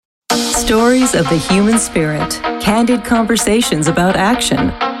Stories of the human spirit, candid conversations about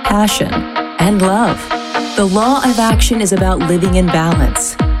action, passion, and love. The Law of Action is about living in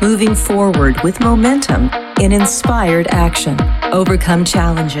balance, moving forward with momentum in inspired action. Overcome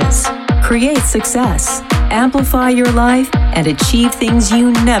challenges, create success, amplify your life, and achieve things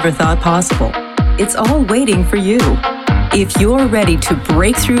you never thought possible. It's all waiting for you. If you're ready to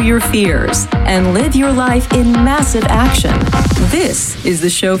break through your fears and live your life in massive action, this is the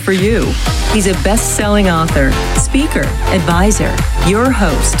show for you. He's a best-selling author, speaker, advisor, your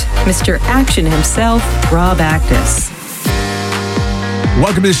host, Mr. Action himself, Rob Actis.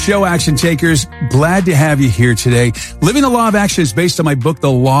 Welcome to the show, Action Takers. Glad to have you here today. Living the Law of Action is based on my book,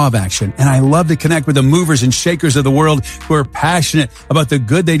 The Law of Action, and I love to connect with the movers and shakers of the world who are passionate about the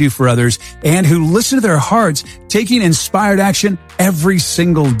good they do for others and who listen to their hearts, taking inspired action every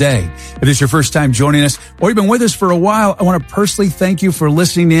single day. If it's your first time joining us or you've been with us for a while, I want to personally thank you for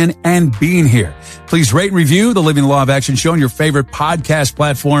listening in and being here. Please rate and review the Living the Law of Action show on your favorite podcast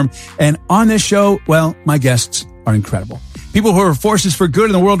platform. And on this show, well, my guests are incredible. People who are forces for good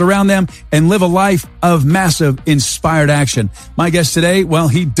in the world around them and live a life of massive inspired action. My guest today, well,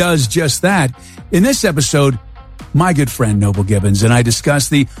 he does just that. In this episode, my good friend Noble Gibbons and I discuss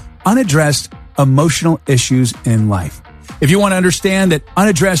the unaddressed emotional issues in life. If you want to understand that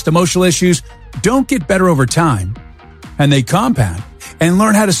unaddressed emotional issues don't get better over time and they compound, and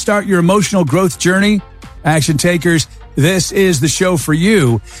learn how to start your emotional growth journey, Action Takers, this is the show for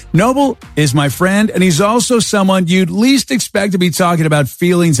you. Noble is my friend, and he's also someone you'd least expect to be talking about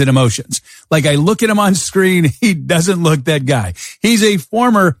feelings and emotions. Like, I look at him on screen, he doesn't look that guy. He's a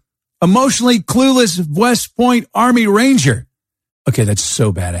former emotionally clueless West Point Army Ranger. Okay, that's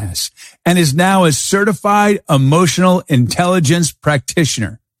so badass. And is now a certified emotional intelligence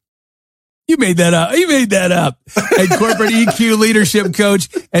practitioner. You made that up. You made that up. And corporate EQ leadership coach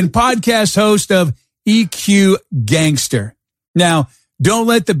and podcast host of EQ Gangster. Now, don't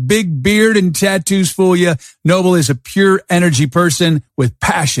let the big beard and tattoos fool you. Noble is a pure energy person with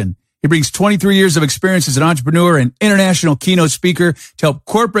passion. He brings 23 years of experience as an entrepreneur and international keynote speaker to help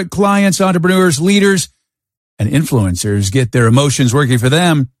corporate clients, entrepreneurs, leaders, and influencers get their emotions working for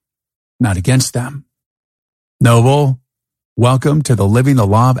them, not against them. Noble, welcome to the Living the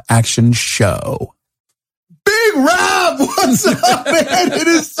Law of Action show. Big Rob, what's up, man? It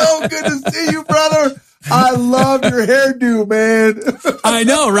is so good to see you, brother. I love your hairdo, man. I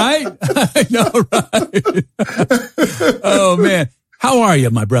know, right? I know, right? Oh, man. How are you,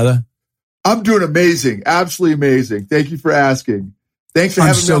 my brother? I'm doing amazing. Absolutely amazing. Thank you for asking. Thanks for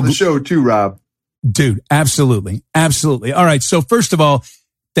having me on the show, too, Rob. Dude, absolutely. Absolutely. All right. So first of all,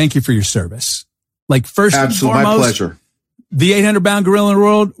 thank you for your service. Like, first and foremost, my pleasure. The 800-pound gorilla in the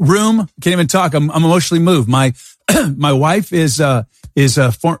world room. Can't even talk. I'm emotionally moved. My wife is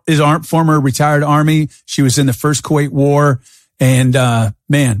former retired Army. She was in the first Kuwait War, and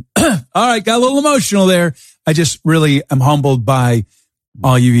man, all right, got a little emotional there. I just really am humbled by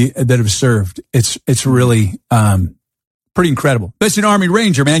all you that have served. It's really pretty incredible. That's an Army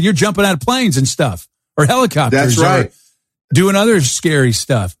Ranger, man. You're jumping out of planes and stuff, or helicopters. That's right. Or doing other scary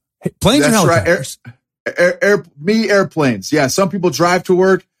stuff. Planes and helicopters. Right. Airplanes. Yeah, some people drive to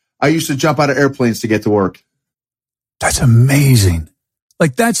work. I used to jump out of airplanes to get to work. That's amazing.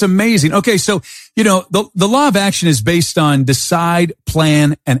 Like, that's amazing. Okay, so, you know, the law of action is based on decide,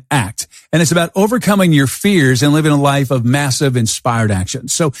 plan, and act. And it's about overcoming your fears and living a life of massive inspired action.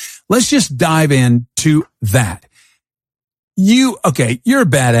 So let's just dive into that. You're a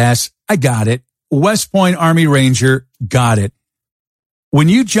badass. I got it. West Point Army Ranger, got it. When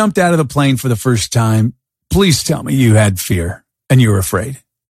you jumped out of the plane for the first time, please tell me you had fear and you were afraid.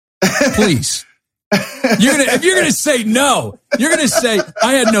 Please. If you're gonna say no, you're gonna say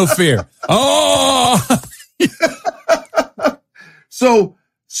I had no fear. Oh. So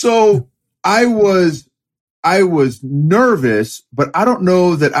I was nervous, but I don't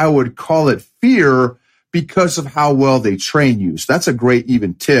know that I would call it fear because of how well they train you. So that's a great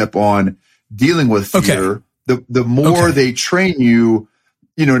even tip on dealing with fear. Okay. The more they train you,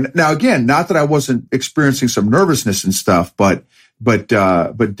 you know, now again, not that I wasn't experiencing some nervousness and stuff, but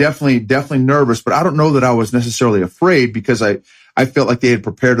definitely nervous. But I don't know that I was necessarily afraid because I felt like they had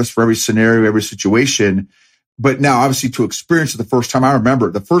prepared us for every scenario, every situation. But now, obviously, to experience it the first time, I remember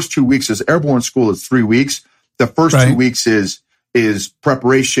the first 2 weeks is airborne school is 3 weeks. The first 2 weeks is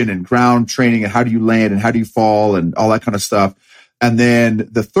preparation and ground training and how do you land and how do you fall and all that kind of stuff. And then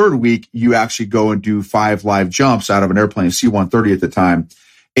the third week, you actually go and do 5 live jumps out of an airplane, C-130 at the time.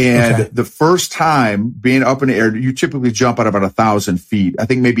 And the first time being up in the air, you typically jump at about 1,000 feet. I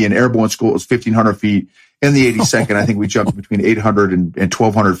think maybe in airborne school, it was 1,500 feet. In the 82nd, I think we jumped between 800 and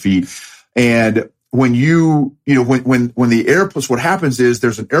 1,200 feet. And when when the airplanes, what happens is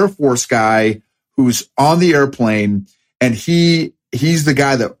there's an Air Force guy who's on the airplane, and he's the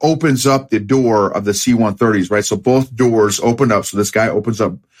guy that opens up the door of the C-130s, right? So both doors open up. So this guy opens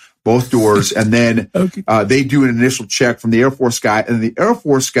up both doors, and then they do an initial check from the Air Force guy, and the Air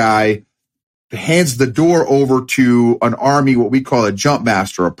Force guy hands the door over to an Army, what we call a jump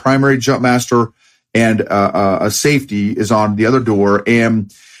master, a primary jump master, and a safety is on the other door,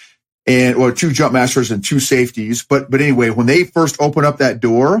 and two jump masters and two safeties. But anyway, when they first open up that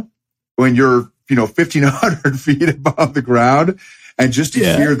door, when you're 1,500 feet above the ground, and just to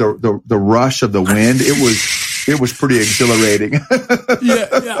hear the rush of the wind, it was pretty exhilarating.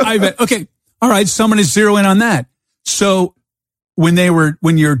 yeah, I bet. Okay, all right. So I'm going to zero in on that. So when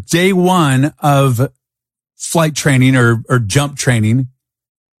you're day one of flight training or jump training,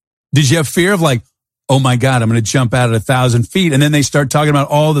 did you have fear of like, oh my God, I'm going to jump out at 1,000 feet? And then they start talking about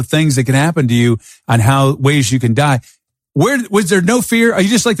all the things that can happen to you and how ways you can die. Was there no fear? Are you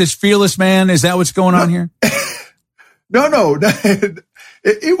just like this fearless man? Is that what's going on here? No.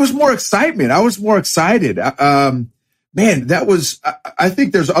 It was more excitement. I was more excited. Man, I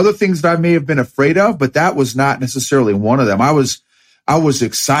think there's other things that I may have been afraid of, but that was not necessarily one of them. I was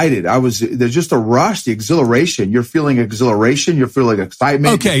excited. There's just a rush, the exhilaration. You're feeling exhilaration. You're feeling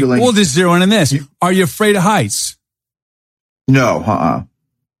excitement. Okay. We'll just zero in on this. Are you afraid of heights? No.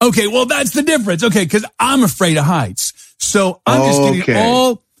 Okay. Well, that's the difference. Okay. Cause I'm afraid of heights. So I'm just getting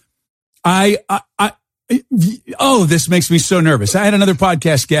all, this makes me so nervous. I had another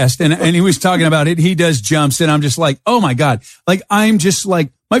podcast guest and he was talking about it. He does jumps and I'm just like, oh my God. Like, I'm just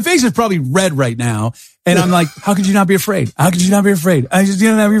like, my face is probably red right now. And I'm like, how could you not be afraid? How could you not be afraid? I just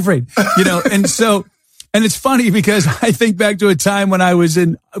don't be afraid, And so, and it's funny because I think back to a time when I was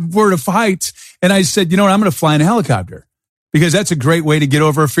in Word of Heights and I said, you know what? I'm going to fly in a helicopter because that's a great way to get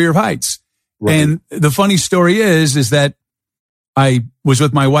over a fear of heights. Right. And the funny story is that I was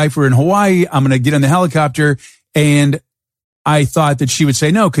with my wife. We're in Hawaii. I'm going to get in the helicopter. And I thought that she would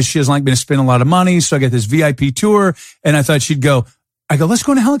say no, because she doesn't like me to spend a lot of money. So I got this VIP tour and I thought she'd go, let's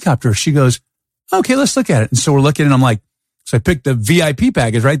go in a helicopter. She goes, okay, let's look at it. And so we're looking and I'm like, so I picked the VIP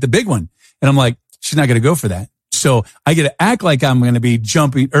package, right? The big one. And I'm like, she's not going to go for that. So I get to act like I'm going to be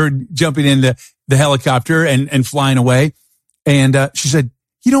jumping into the helicopter and flying away. And she said,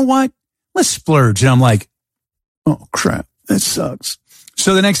 you know what? Let's splurge. And I'm like, oh crap, that sucks.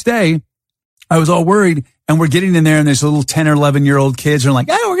 So the next day I was all worried and we're getting in there and there's little 10 or 11-year-old kids and are like,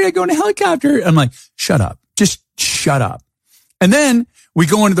 oh, we're going to go in a helicopter. I'm like, shut up. Just shut up. And then we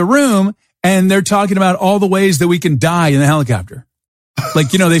go into the room and they're talking about all the ways that we can die in the helicopter.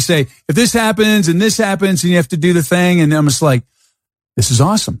 Like, they say, if this happens and you have to do the thing. And I'm just like, this is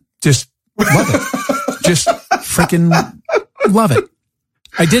awesome. Just love it. Just freaking love it.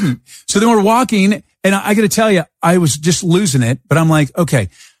 I didn't. So then we're walking and I got to tell you, I was just losing it. But I'm like, okay,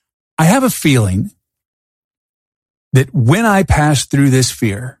 I have a feeling that when I pass through this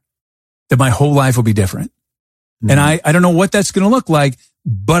fear, that my whole life will be different. Mm-hmm. And I don't know what that's going to look like,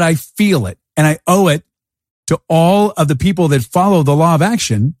 but I feel it. And I owe it to all of the people that follow the law of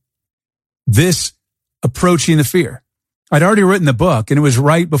action, this approaching the fear. I'd already written the book and it was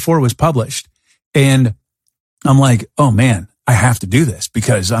right before it was published. And I'm like, oh man, I have to do this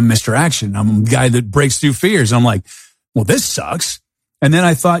because I'm Mr. Action. I'm a guy that breaks through fears. I'm like, well, this sucks. And then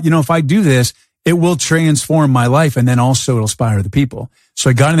I thought, if I do this, it will transform my life. And then also it'll inspire the people.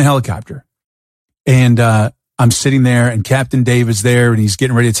 So I got in the helicopter and, I'm sitting there and Captain David's there and he's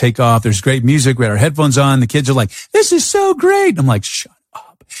getting ready to take off. There's great music. We had our headphones on. The kids are like, this is so great. I'm like, shut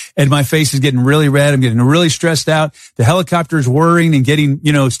up. And my face is getting really red. I'm getting really stressed out. The helicopter is whirring and getting,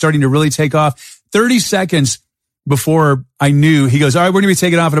 starting to really take off. 30 seconds before I knew, he goes, all right, we're going to be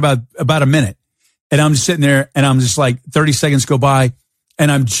taking off in about a minute. And I'm just sitting there and I'm just like 30 seconds go by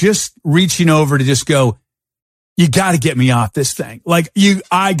and I'm just reaching over to just go, you got to get me off this thing. Like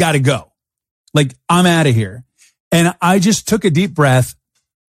I got to go. Like I'm out of here. And I just took a deep breath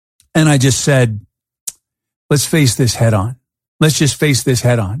and I just said, let's face this head on. Let's just face this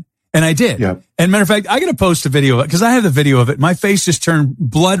head on. And I did. Yep. And matter of fact, I got to post a video of it because I have the video of it. My face just turned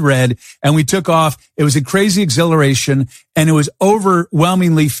blood red and we took off. It was a crazy exhilaration and it was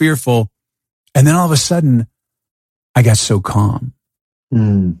overwhelmingly fearful. And then all of a sudden I got so calm.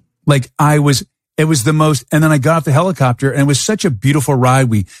 Like it was the most, and then I got off the helicopter and it was such a beautiful ride.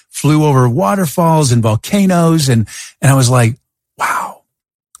 We flew over waterfalls and volcanoes and I was like, wow,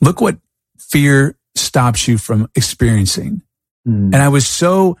 look what fear stops you from experiencing. And I was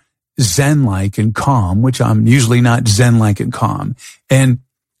so Zen-like and calm, which I'm usually not Zen-like and calm. And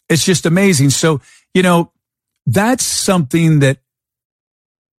it's just amazing. So, that's something that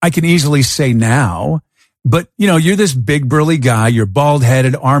I can easily say now, but you're this big burly guy, you're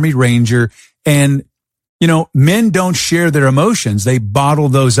bald-headed Army Ranger, and men don't share their emotions. They bottle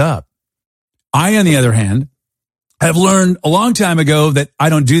those up. I, on the other hand, have learned a long time ago that I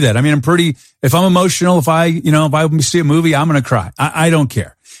don't do that. I mean, if I'm emotional, if I see a movie, I'm going to cry. I don't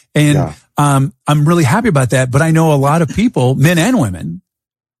care. And I'm really happy about that. But I know a lot of people, men and women,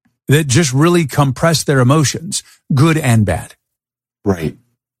 that just really compress their emotions, good and bad. Right.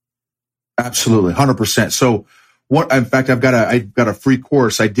 Absolutely. 100%. So in fact, I've got a free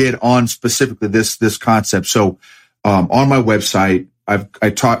course I did on specifically this concept. So, on my website,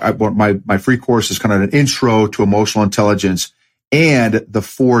 my free course is kind of an intro to emotional intelligence and the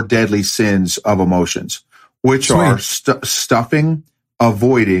 4 deadly sins of emotions, which are stuffing,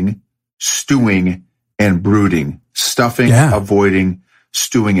 avoiding, stewing, and brooding. Stuffing, avoiding,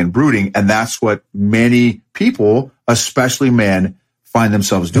 stewing, and brooding. And that's what many people, especially men, find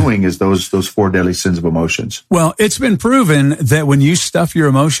themselves doing, is those 4 deadly sins of emotions. Well, it's been proven that when you stuff your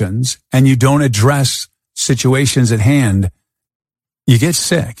emotions and you don't address situations at hand, you get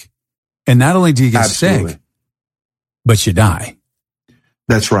sick. And not only do you get sick, but you die.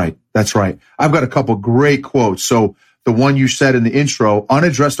 That's right. That's right. I've got a couple great quotes. So the one you said in the intro,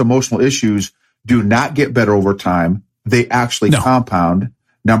 unaddressed emotional issues do not get better over time. They actually compound.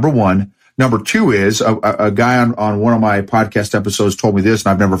 Number 1. Number 2 is a guy on one of my podcast episodes told me this,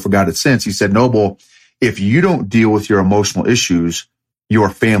 and I've never forgot it since. He said, Noble, if you don't deal with your emotional issues, your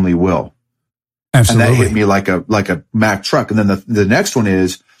family will. Absolutely. And that hit me like a Mack truck. And then the next one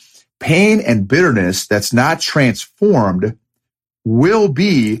is pain and bitterness that's not transformed will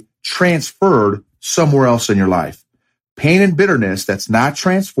be transferred somewhere else in your life. Pain and bitterness that's not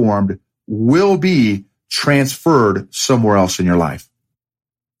transformed will be transferred somewhere else in your life.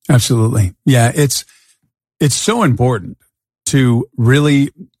 Absolutely. Yeah, it's so important to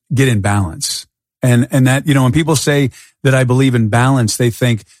really get in balance. And that, when people say that I believe in balance, they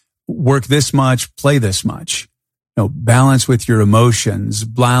think work this much, play this much. Balance with your emotions,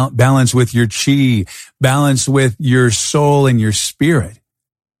 balance with your chi, balance with your soul and your spirit.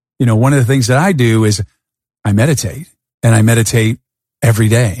 One of the things that I do is I meditate, and I meditate every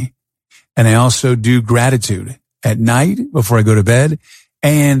day. And I also do gratitude at night before I go to bed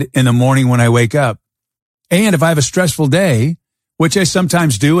and in the morning when I wake up. And if I have a stressful day, which I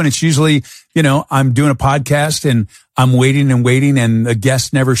sometimes do, and it's usually, I'm doing a podcast and I'm waiting and the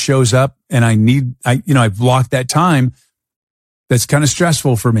guest never shows up and I've blocked that time. That's kind of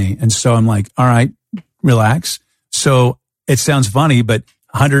stressful for me. And so I'm like, all right, relax. So it sounds funny, but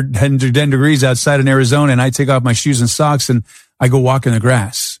 110 degrees outside in Arizona, and I take off my shoes and socks and I go walk in the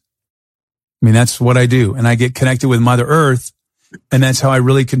grass. I mean, that's what I do. And I get connected with Mother Earth, and that's how I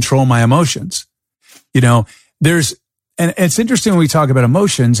really control my emotions. And it's interesting when we talk about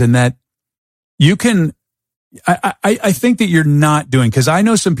emotions, and that you can, I think that you're not doing, because I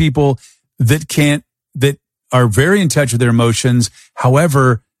know some people that are very in touch with their emotions.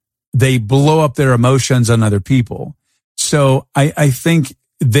 However, they blow up their emotions on other people. So I think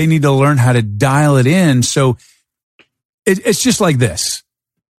they need to learn how to dial it in. So it's just like this.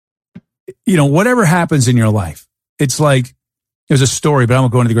 Whatever happens in your life, it's like, there's a story, but I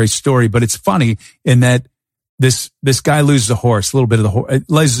won't go into the great story, but it's funny in that this guy loses his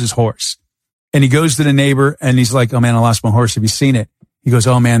horse, and he goes to the neighbor and he's like, oh man, I lost my horse. Have you seen it? He goes,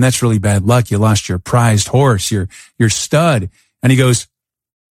 oh man, that's really bad luck. You lost your prized horse, your stud. And he goes,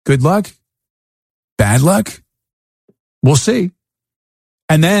 good luck? Bad luck? We'll see.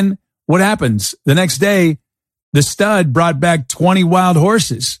 And then what happens? The next day, the stud brought back 20 wild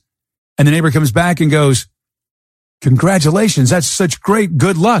horses. And the neighbor comes back and goes, congratulations, that's such great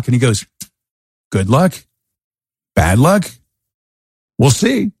good luck. And he goes, good luck? Bad luck? We'll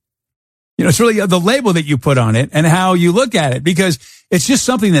see. It's really the label that you put on it and how you look at it, because it's just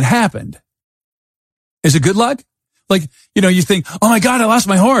something that happened. Is it good luck? Like, you think, oh my God, I lost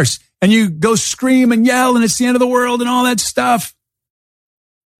my horse. And you go scream and yell and it's the end of the world and all that stuff.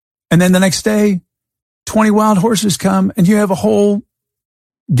 And then the next day, 20 wild horses come and you have a whole,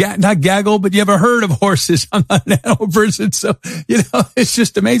 not gaggle, but you have a herd of horses. I'm not an animal person. So, it's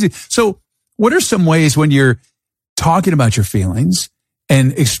just amazing. So what are some ways when you're talking about your feelings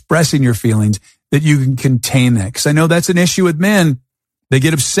and expressing your feelings that you can contain that? Because I know that's an issue with men. They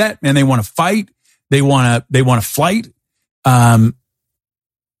get upset and they want to fight. They want to flight.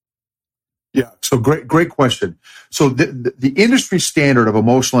 Yeah. So great question. So the industry standard of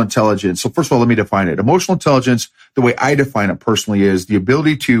emotional intelligence. So first of all, let me define it. Emotional intelligence, the way I define it personally, is the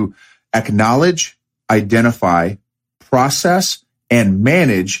ability to acknowledge, identify, process, and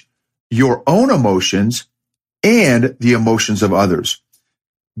manage your own emotions and the emotions of others.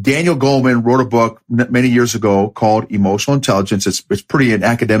 Daniel Goleman wrote a book many years ago called Emotional Intelligence. It's pretty an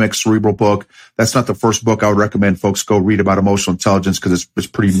academic, cerebral book. That's not the first book I would recommend folks go read about emotional intelligence because it's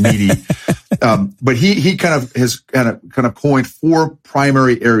pretty meaty. But he has coined 4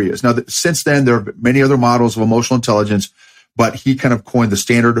 primary areas. Now, since then, there are many other models of emotional intelligence, but he kind of coined the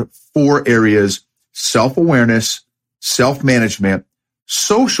standard 4 areas: self-awareness, self-management,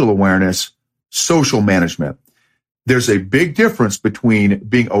 social awareness, social management. There's a big difference between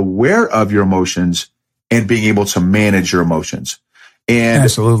being aware of your emotions and being able to manage your emotions. And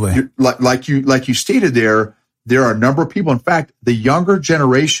absolutely, like you stated there are a number of people. In fact, the younger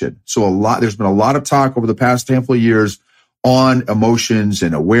generation. There's been a lot of talk over the past handful of years on emotions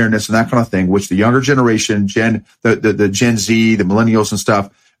and awareness and that kind of thing, which the younger generation, the Gen Z, the millennials and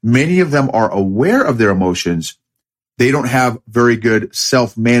stuff, many of them are aware of their emotions. They don't have very good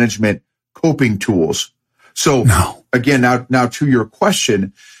self-management coping tools. So again, now to your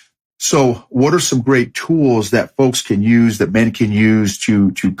question. So what are some great tools that folks can use, that men can use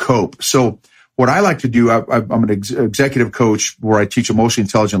to cope? So what I like to do, I'm an executive coach where I teach emotionally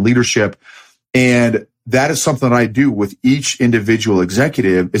intelligent leadership. And that is something that I do with each individual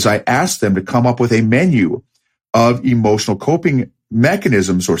executive is I ask them to come up with a menu of emotional coping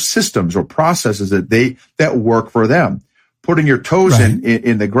mechanisms or systems or processes that work for them. Putting your toes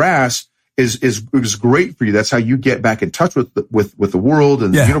in the grass is great for you. That's how you get back in touch with the world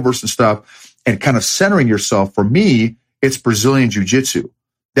and the universe and stuff, and kind of centering yourself. For me, it's Brazilian Jiu-Jitsu.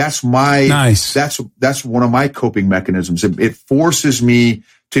 That's that's one of my coping mechanisms. It forces me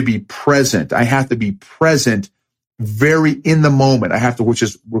to be present. I have to be present, very in the moment. I have to,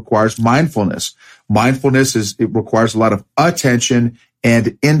 requires mindfulness. Mindfulness requires a lot of attention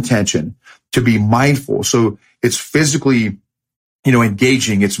and intention to be mindful. So it's physically,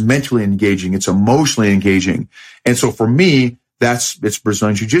 engaging, it's mentally engaging, it's emotionally engaging. And so for me, it's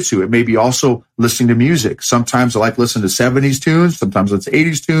Brazilian Jiu-Jitsu. It may be also listening to music. Sometimes I like listening to 70s tunes. Sometimes it's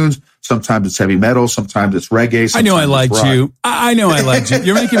 80s tunes. Sometimes it's heavy metal. Sometimes it's reggae. I know I liked you. I know I liked you.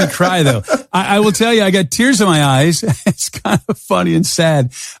 You're making me cry, though. I will tell you, I got tears in my eyes. It's kind of funny and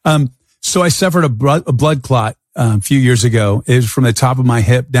sad. So I suffered a blood clot a few years ago. It was from the top of my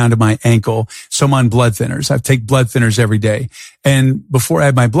hip down to my ankle. So I'm on blood thinners. I take blood thinners every day. And before I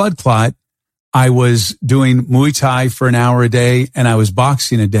had my blood clot, I was doing Muay Thai for an hour a day, and I was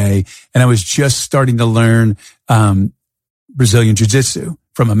boxing a day, and I was just starting to learn Brazilian Jiu-Jitsu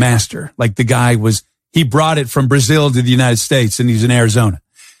from a master. Like the guy he brought it from Brazil to the United States, and he's in Arizona.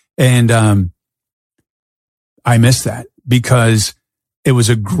 And I missed that because it was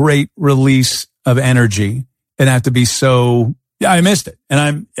a great release of energy. And I have to be I missed it.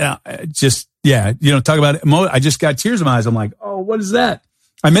 And talk about it. I just got tears in my eyes. I'm like, oh, what is that?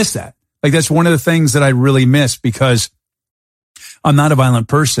 I missed that. Like, that's one of the things that I really miss because I'm not a violent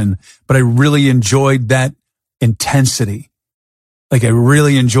person, but I really enjoyed that intensity. Like, I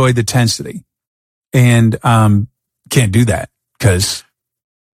really enjoyed the intensity. And can't do that because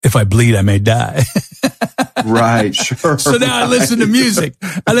if I bleed, I may die. Right, sure. So now I listen to music.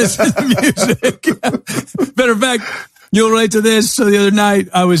 Matter of fact, you'll relate to this. So the other night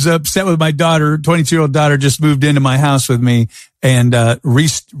I was upset with my daughter. 22-year-old daughter just moved into my house with me and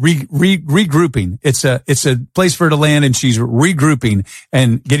regrouping. It's a place for her to land, and she's regrouping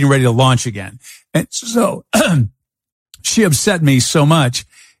and getting ready to launch again. And so she upset me so much,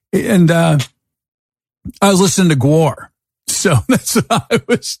 and I was listening to Gwar. So that's what I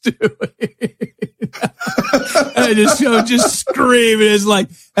was doing. I just screaming. It's like,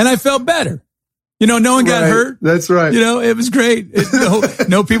 and I felt better. No one got hurt. That's right. It was great.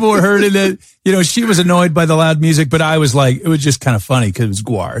 No people were hurt in it. She was annoyed by the loud music, but I was like, it was just kind of funny because it was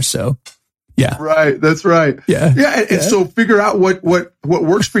Gwar. So, yeah. Right. That's right. Yeah. Yeah. And so figure out what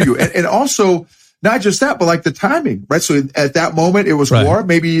works for you. And also, not just that, but like the timing, right? So at that moment, it was Gwar.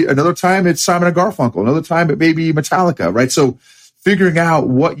 Maybe another time it's Simon and Garfunkel. Another time it may be Metallica, right? So figuring out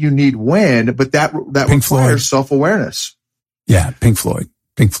what you need when, but that requires self-awareness. Yeah. Pink Floyd.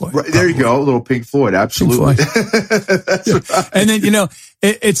 Right, there you go. A little Pink Floyd. Absolutely. Pink Floyd. Right. And then,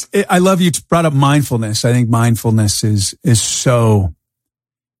 I love you brought up mindfulness. I think mindfulness is so,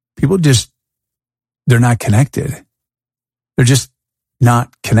 people they're not connected. They're just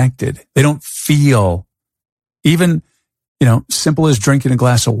not connected. They don't feel, even, simple as drinking a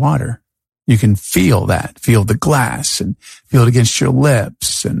glass of water. You can feel the glass and feel it against your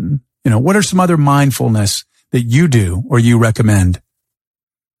lips and What are some other mindfulness that you do or you recommend?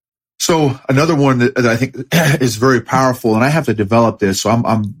 So another one that I think is very powerful, and I have to develop this, so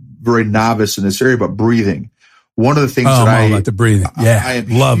I'm very novice in this area, but breathing. One of the things I like the breathing. Yeah, I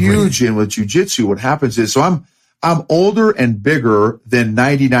am huge in with jujitsu. What happens is, so I'm older and bigger than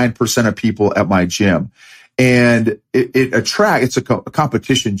 99% of people at my gym, and it's a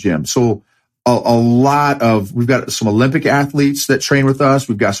competition gym. So we've got some Olympic athletes that train with us.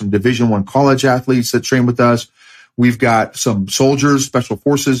 We've got some Division I college athletes that train with us. We've got some soldiers, special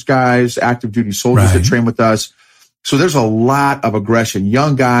forces guys, active duty soldiers that train with us. So there's a lot of aggression,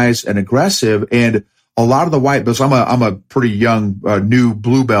 young guys and aggressive, and a lot of the white belts. I'm a pretty young, new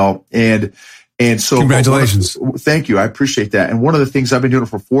blue belt. And so congratulations. Thank you. I appreciate that. And one of the things I've been doing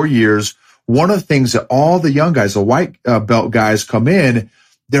for 4 years, one of the things that all the young guys, the white belt guys come in,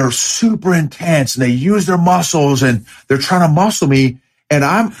 they're super intense and they use their muscles and they're trying to muscle me. And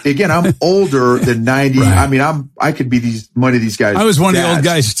I'm older than 90. Right. I mean, I could be one of these guys. I was one of the old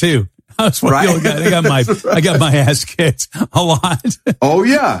guys too. I was one of the old guys. I got my ass kicked a lot. Oh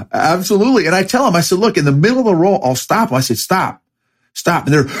yeah, absolutely. And I tell them, I said, look, in the middle of the roll, I'll stop them. I said, stop.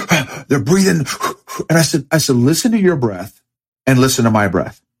 And they're breathing. And I said, listen to your breath and listen to my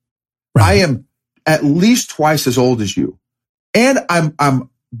breath. Right. I am at least twice as old as you. And I'm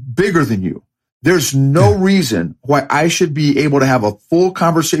bigger than you. There's no reason why I should be able to have a full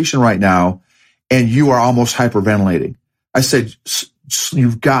conversation right now and you are almost hyperventilating. I said,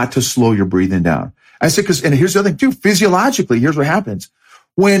 you've got to slow your breathing down. I said, and here's the other thing too, physiologically, here's what happens.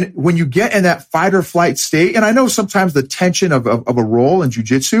 When you get in that fight or flight state, and I know sometimes the tension of a roll in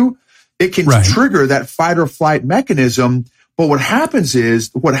jujitsu, it can trigger that fight or flight mechanism. But what happens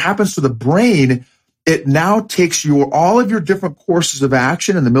to the brain, it now takes all of your different courses of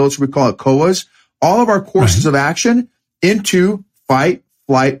action. In the military, we call it COAs, all of our courses of action into fight,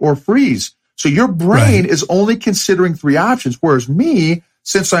 flight, or freeze. So your brain is only considering 3 options, whereas me,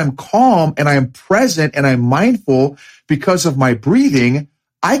 since I'm calm and I am present and I'm mindful because of my breathing,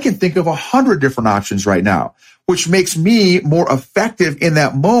 I can think of 100 different options right now, which makes me more effective in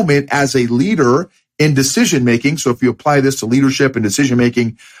that moment as a leader in decision making. So if you apply this to leadership and decision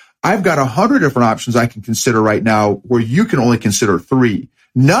making, I've got 100 different options I can consider right now where you can only consider 3,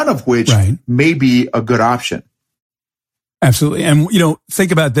 none of which may be a good option. Absolutely. And,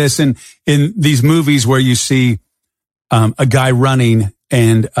 think about this in these movies where you see a guy running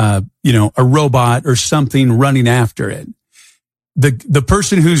and, a robot or something running after it. The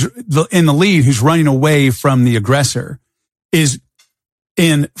person who's in the lead, who's running away from the aggressor, is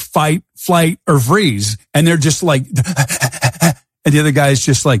in fight, flight, or freeze. And they're just like, and the other guy is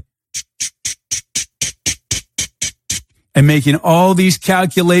just like, and making all these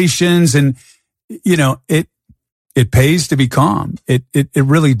calculations. And, it pays to be calm. It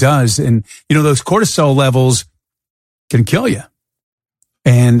really does. And, those cortisol levels can kill you.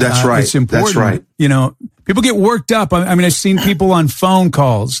 And that's right. It's important. That's right. People get worked up. I mean, I've seen people on phone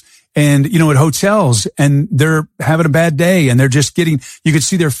calls and, at hotels, and they're having a bad day and they're just you could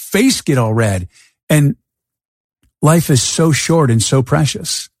see their face get all red. And life is so short and so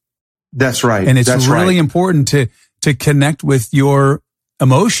precious. That's right. And it's really important to connect with your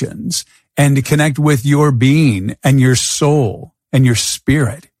emotions and to connect with your being and your soul and your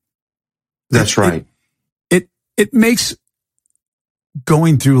spirit. That's right. It makes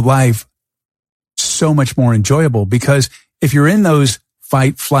going through life so much more enjoyable, because if you're in those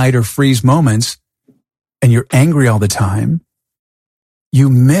fight, flight, or freeze moments and you're angry all the time, you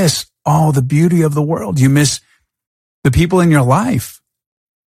miss all the beauty of the world. You miss the people in your life.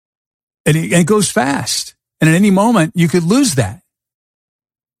 And it goes fast. And at any moment, you could lose that.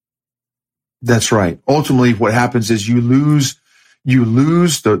 That's right. Ultimately, what happens is you lose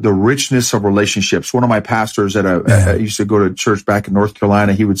the richness of relationships. One of my pastors I used to go to church back in North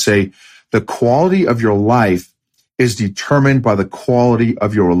Carolina, he would say, the quality of your life is determined by the quality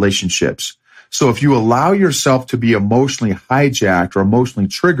of your relationships. So if you allow yourself to be emotionally hijacked or emotionally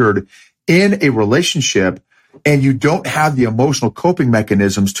triggered in a relationship, and you don't have the emotional coping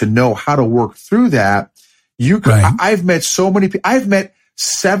mechanisms to know how to work through that, I've met so many people. I've met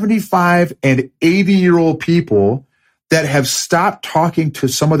 75 and 80-year-old people that have stopped talking to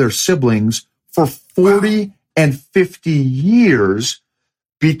some of their siblings for 40 and 50 years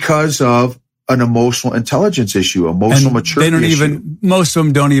because of an emotional intelligence issue, emotional maturity issue. Most of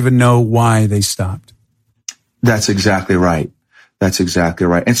them don't even know why they stopped. That's exactly right. And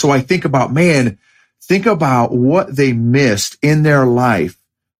so I think about what they missed in their life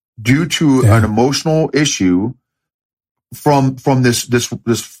due to an emotional issue from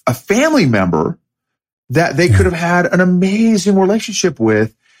a family member that they could have had an amazing relationship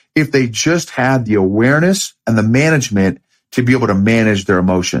with if they just had the awareness and the management to be able to manage their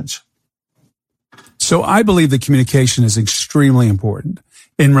emotions. So I believe that communication is extremely important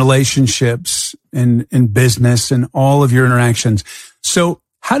in relationships, in business, and all of your interactions. So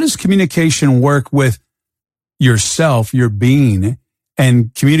how does communication work with yourself, your being,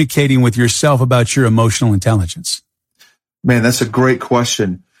 and communicating with yourself about your emotional intelligence? Man, that's a great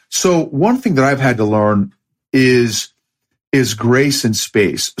question. So one thing that I've had to learn is grace and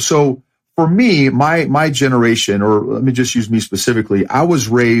space. So for me, my generation, or let me just use me specifically, I was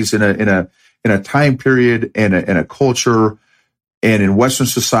raised in a time period and a culture and in Western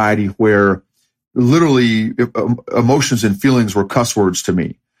society where literally emotions and feelings were cuss words to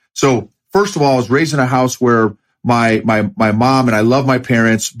me. So first of all, I was raised in a house where my mom, and I love my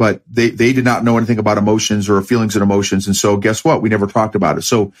parents, but they did not know anything about emotions or feelings and emotions. And so guess what? We never talked about it.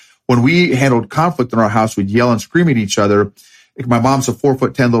 So when we handled conflict in our house, we'd yell and scream at each other. My mom's a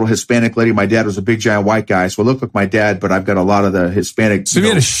 4'10" little Hispanic lady. My dad was a big giant white guy. So I look like my dad, but I've got a lot of the Hispanic. So you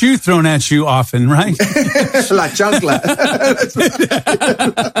had a shoe thrown at you often, right? La chancla.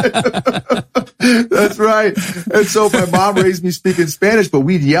 That's right. And so my mom raised me speaking Spanish, but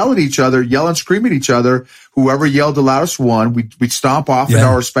we'd yell at each other, yell and scream at each other. Whoever yelled the loudest won. We'd stomp off in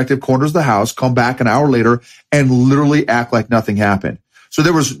our respective corners of the house, come back an hour later, and literally act like nothing happened. So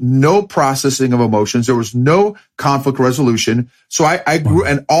there was no processing of emotions. There was no conflict resolution. So I grew,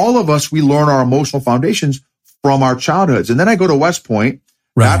 and all of us, we learn our emotional foundations from our childhoods. And then I go to West Point.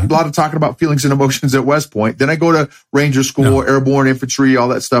 Not a lot of talking about feelings and emotions at West Point. Then I go to Ranger School, Airborne Infantry, all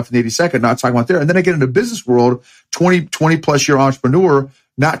that stuff in the 82nd, not talking about there. And then I get into business world, 20 plus year entrepreneur,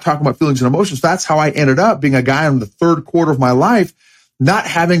 not talking about feelings and emotions. That's how I ended up being a guy in the third quarter of my life, not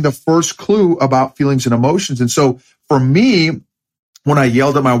having the first clue about feelings and emotions. And so for me, when I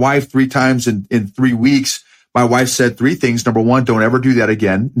yelled at my wife 3 times in 3 weeks, my wife said 3 things. Number 1, don't ever do that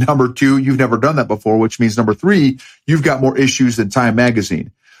again. Number 2, you've never done that before, which means number 3, you've got more issues than Time Magazine.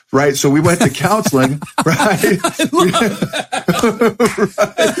 Right. So we went to counseling, right?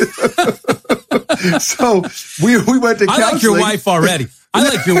 So we went to counseling. I like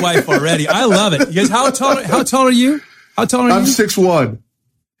your wife already. I love it. Because how tall are you? How tall are you? I'm 6'1".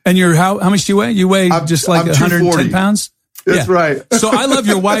 And you're how much do you weigh? You weigh just like 110 pounds? That's right. So I love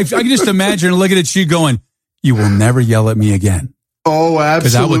your wife. I can just imagine looking at you going, you will never yell at me again. Oh, absolutely.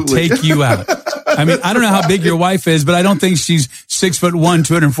 Because I would take you out. I mean, I don't know how big your wife is, but I don't think she's 6'1",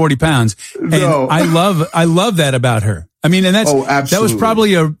 240 pounds. And no. I love that about her. I mean, and that was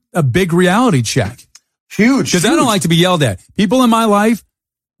probably a big reality check. Huge. Because I don't like to be yelled at. People in my life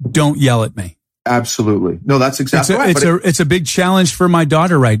don't yell at me. Absolutely. No, that's exactly right. It's a big challenge for my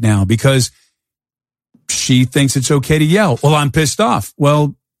daughter right now because she thinks it's okay to yell. Well, I'm pissed off.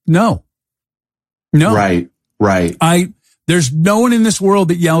 Well, no. Right. There's no one in this world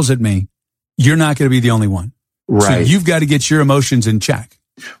that yells at me. You're not going to be the only one. Right. So you've got to get your emotions in check.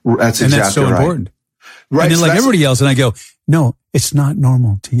 That's and that's so important. Right. And then like everybody yells and I go, no, it's not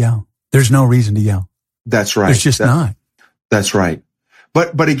normal to yell. There's no reason to yell. That's right. There's just not. That's right.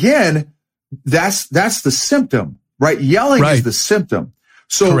 But again, that's the symptom, right? Yelling is the symptom.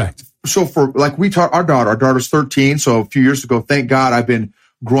 So, correct. So for like we taught our daughter's 13. So a few years ago, thank God I've been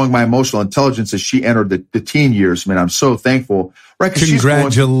growing my emotional intelligence as she entered the teen years. Man, I'm so thankful. Right?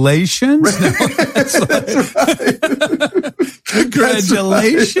 Congratulations. That's right.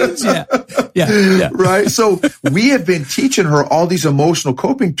 Congratulations. Right. Yeah. Right. So we have been teaching her all these emotional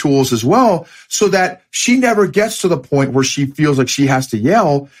coping tools as well, so that she never gets to the point where she feels like she has to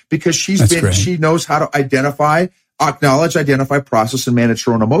yell, because she knows how to acknowledge, identify, process, and manage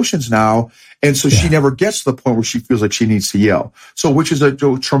her own emotions now. And so she never gets to the point where she feels like she needs to yell. So, which is a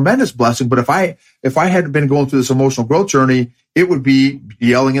tremendous blessing. But if I hadn't been going through this emotional growth journey, it would be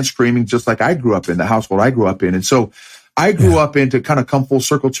yelling and screaming just like I grew up in, the household I grew up in. And so I grew up in, to kind of come full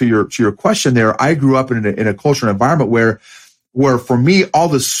circle to your question there, I grew up in a culture and environment where for me, all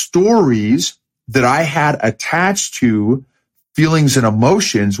the stories that I had attached to feelings and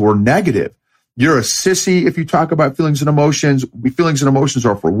emotions were negative. You're a sissy if you talk about feelings and emotions. Feelings and emotions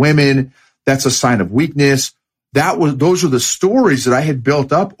are for women. That's a sign of weakness. Those are the stories that I had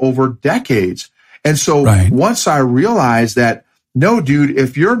built up over decades. And so once I realized that, no, dude,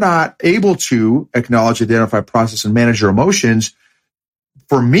 if you're not able to acknowledge, identify, process, and manage your emotions,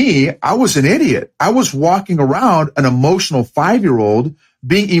 for me, I was an idiot. I was walking around an emotional 5-year-old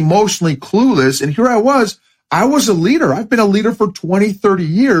being emotionally clueless. And here I was a leader. I've been a leader for 20, 30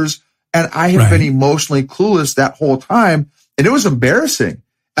 years. And I have been emotionally clueless that whole time. And it was embarrassing.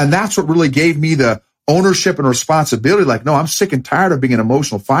 And that's what really gave me the ownership and responsibility. Like, no, I'm sick and tired of being an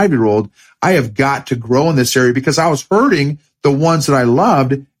emotional 5-year-old. I have got to grow in this area, because I was hurting the ones that I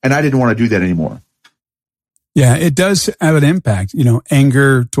loved, and I didn't want to do that anymore. Yeah, it does have an impact.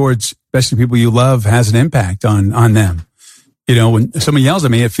 Anger towards especially people you love has an impact on them. When someone yells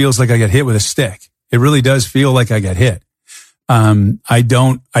at me, it feels like I get hit with a stick. It really does feel like I get hit. I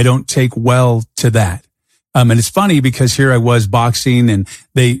don't take well to that. And it's funny because here I was boxing and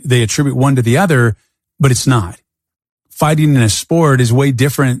they attribute one to the other, but it's not. Fighting in a sport is way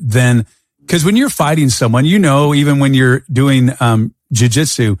different than, because when you're fighting someone, even when you're doing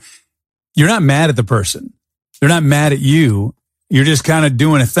jiu-jitsu, you're not mad at the person. They're not mad at you. You're just kind of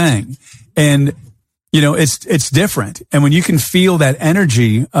doing a thing. And, it's different. And when you can feel that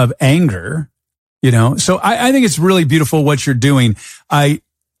energy of anger, so I think it's really beautiful what you're doing. A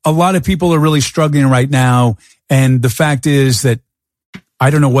lot of people are really struggling right now. And the fact is that I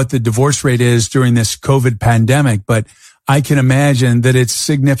don't know what the divorce rate is during this COVID pandemic, but I can imagine that it's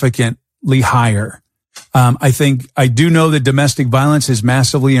significantly higher. I do know that domestic violence has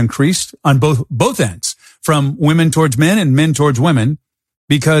massively increased on both ends, from women towards men and men towards women,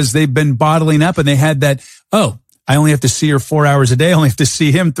 because they've been bottling up and they had that, I only have to see her 4 hours a day. I only have to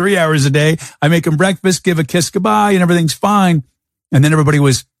see him 3 hours a day. I make him breakfast, give a kiss goodbye, and everything's fine. And then everybody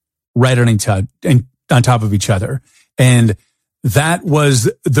was right on top of each other. And that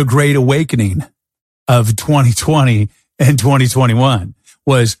was the great awakening of 2020 and 2021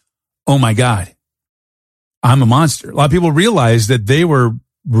 was, oh my God, I'm a monster. A lot of people realized that they were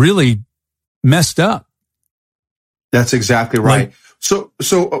really messed up. That's exactly right. So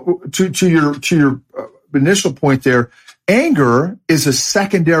to your initial point there, anger is a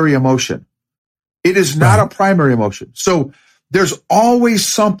secondary emotion. It is not a primary emotion. So there's always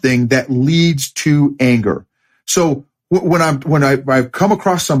something that leads to anger. So when I've come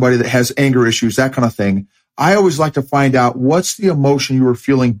across somebody that has anger issues, that kind of thing, I always like to find out what's the emotion you were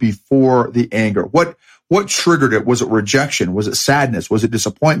feeling before the anger. What triggered it? Was it rejection? Was it sadness? Was it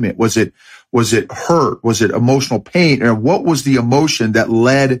disappointment? Was it hurt? Was it emotional pain? And what was the emotion that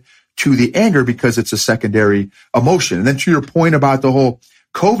led to the anger? Because it's a secondary emotion. And then to your point about the whole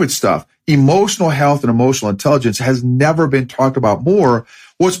COVID stuff, emotional health and emotional intelligence has never been talked about more.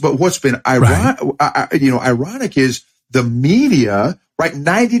 What's been ironic is the media, right?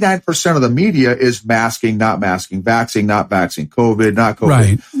 99% of the media is masking, not masking, vaccine, not vaccine, COVID, not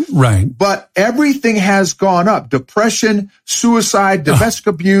COVID. Right. But everything has gone up. Depression, suicide, domestic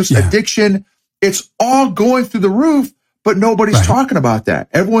abuse, addiction. It's all going through the roof, but nobody's talking about that.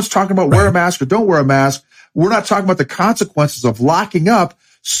 Everyone's talking about wear a mask or don't wear a mask. We're not talking about the consequences of locking up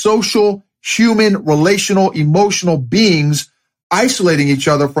social, human, relational, emotional beings, isolating each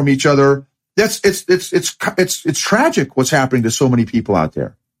other from each other. It's tragic what's happening to so many people out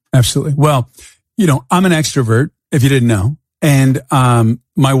there. Absolutely. Well, I'm an extrovert, if you didn't know, and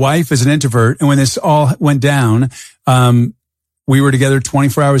my wife is an introvert. And when this all went down, we were together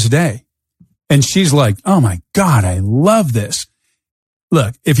 24 hours a day. And she's like, oh my God, I love this.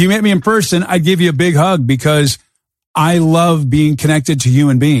 Look, if you met me in person, I'd give you a big hug because I love being connected to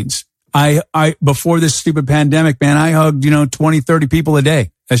human beings. I before this stupid pandemic, man, I hugged, 20, 30 people a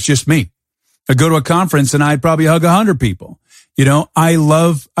day. That's just me. I go to a conference and I'd probably hug 100 people. I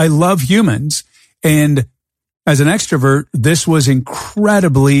love humans. And as an extrovert, this was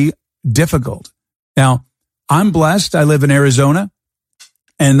incredibly difficult. Now, I'm blessed. I live in Arizona.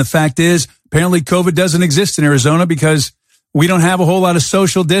 And the fact is, apparently COVID doesn't exist in Arizona because we don't have a whole lot of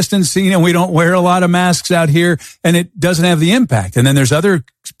social distancing and we don't wear a lot of masks out here and it doesn't have the impact. And then there's other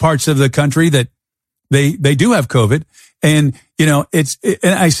parts of the country that they do have COVID. And, and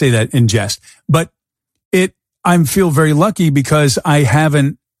I say that in jest, but I feel very lucky because I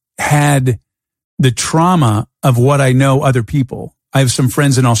haven't had the trauma of what I know other people. I have some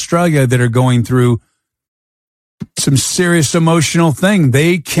friends in Australia that are going through some serious emotional thing.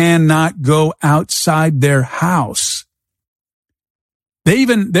 They cannot go outside their house. They're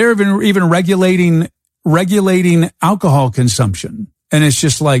even regulating alcohol consumption. And it's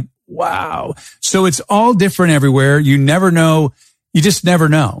just like, wow. So it's all different everywhere. You never know. You just never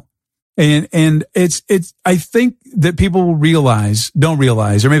know. And it's, I think that people don't realize,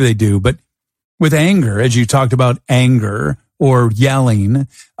 or maybe they do, but with anger, as you talked about anger or yelling,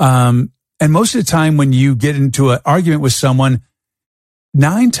 and most of the time when you get into an argument with someone,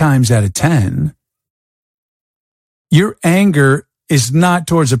 9 times out of 10, your anger is not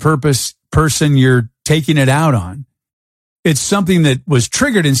towards a person you're taking it out on. It's something that was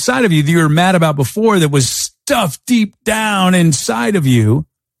triggered inside of you that you were mad about before that was stuffed deep down inside of you.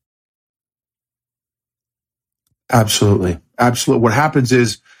 Absolutely. What happens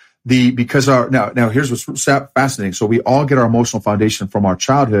is now here's what's fascinating. So we all get our emotional foundation from our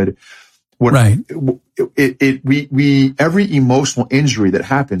childhood. Right. We every emotional injury that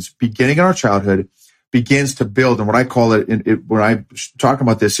happens beginning in our childhood begins to build. And what I call it, when I talk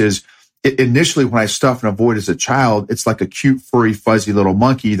about this is, initially when I stuff and avoid as a child, it's like a cute, furry, fuzzy little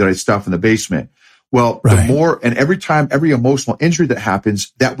monkey that I stuff in the basement. Well, right. The more, and every emotional injury that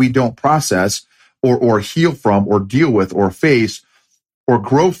happens that we don't process or heal from or deal with or face or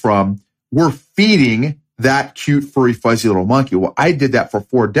grow from, we're feeding that cute, furry, fuzzy little monkey. Well, I did that for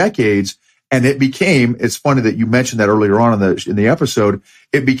 4 decades. And it's funny that you mentioned that earlier on in the episode,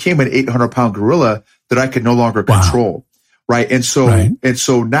 it became an 800-pound gorilla that I could no longer control. Wow. Right. And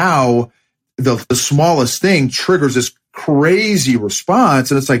so now the smallest thing triggers this crazy response.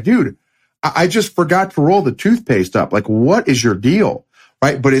 And it's like, dude, I just forgot to roll the toothpaste up. Like, what is your deal?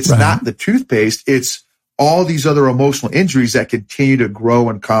 Right. But it's not the toothpaste. It's all these other emotional injuries that continue to grow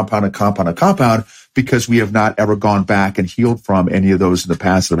and compound because we have not ever gone back and healed from any of those in the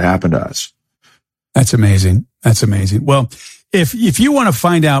past that have happened to us. That's amazing. That's amazing. Well, if you want to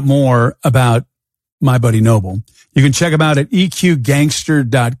find out more about my buddy Noble, you can check him out at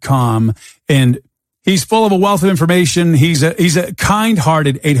eqgangster.com. And he's full of a wealth of information. He's a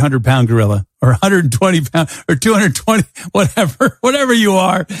kind-hearted 800-pound gorilla, or 120-pound, or 220, whatever you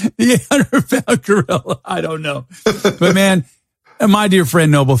are, the 800-pound gorilla. I don't know. But man, my dear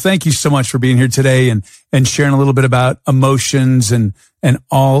friend Noble, thank you so much for being here today and sharing a little bit about emotions and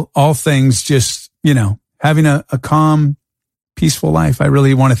all things, just, having a calm, peaceful life. I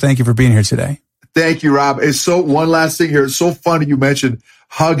really want to thank you for being here today. Thank you, Rob. One last thing here. It's so funny you mentioned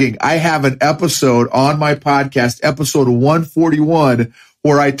hugging. I have an episode on my podcast, episode 141,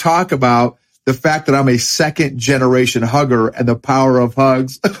 where I talk about the fact that I'm a second generation hugger and the power of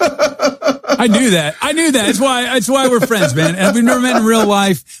hugs. I knew that. That's why we're friends, man. And we've never met in real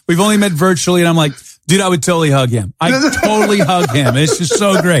life. We've only met virtually. And I'm like, dude, I would totally hug him. I totally hug him. It's just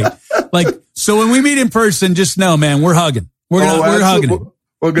so great. So when we meet in person, just know, man, we're hugging. We're hugging him.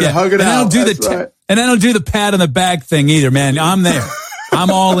 We're going to hug it out. And I don't do the pat on the back thing either, man. I'm there. I'm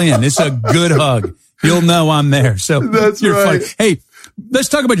all in. It's a good hug. You'll know I'm there. So that's you're right. funny. Hey, let's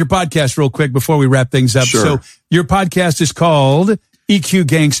talk about your podcast real quick before we wrap things up. Sure. So your podcast is called EQ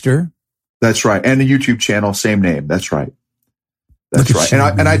Gangster. That's right. And the YouTube channel, same name. That's right. That's right.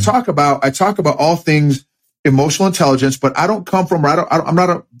 And I talk about all things emotional intelligence, but I don't come from, I'm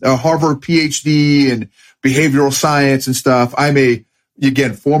not a Harvard PhD in behavioral science and stuff. I'm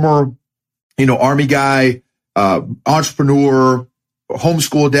former, Army guy, entrepreneur,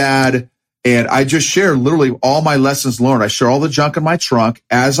 homeschool dad. And I just share literally all my lessons learned. I share all the junk in my trunk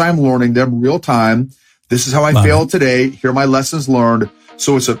as I'm learning them real time. This is how I failed today. Here are my lessons learned.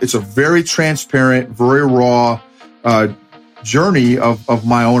 So it's a very transparent, very raw, journey of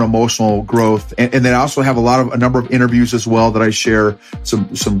my own emotional growth. And then I also have a number of interviews as well that I share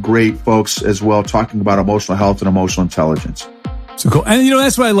some great folks as well, talking about emotional health and emotional intelligence. So cool. And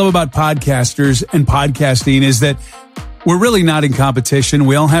that's what I love about podcasters and podcasting is that we're really not in competition.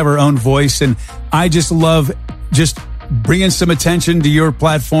 We all have our own voice. And I just love bringing some attention to your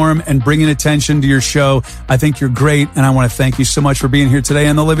platform and bringing attention to your show. I think you're great. And I want to thank you so much for being here today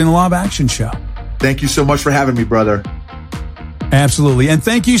on the Living the Law of Action show. Thank you so much for having me, brother. Absolutely. And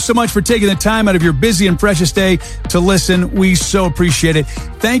thank you so much for taking the time out of your busy and precious day to listen. We so appreciate it.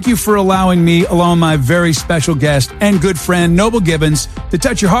 Thank you for allowing me, along with my very special guest and good friend, Noble Gibbons, to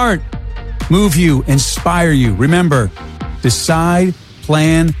touch your heart, move you, inspire you. Remember, decide,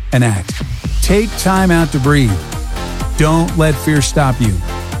 plan, and act. Take time out to breathe. Don't let fear stop you.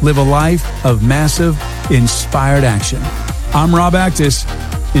 Live a life of massive, inspired action. I'm Rob Actis.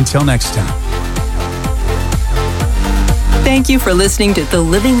 Until next time. Thank you for listening to the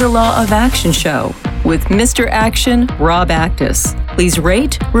Living the Law of Action show with Mr. Action, Rob Actis. Please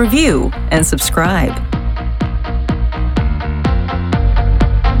rate, review, and subscribe.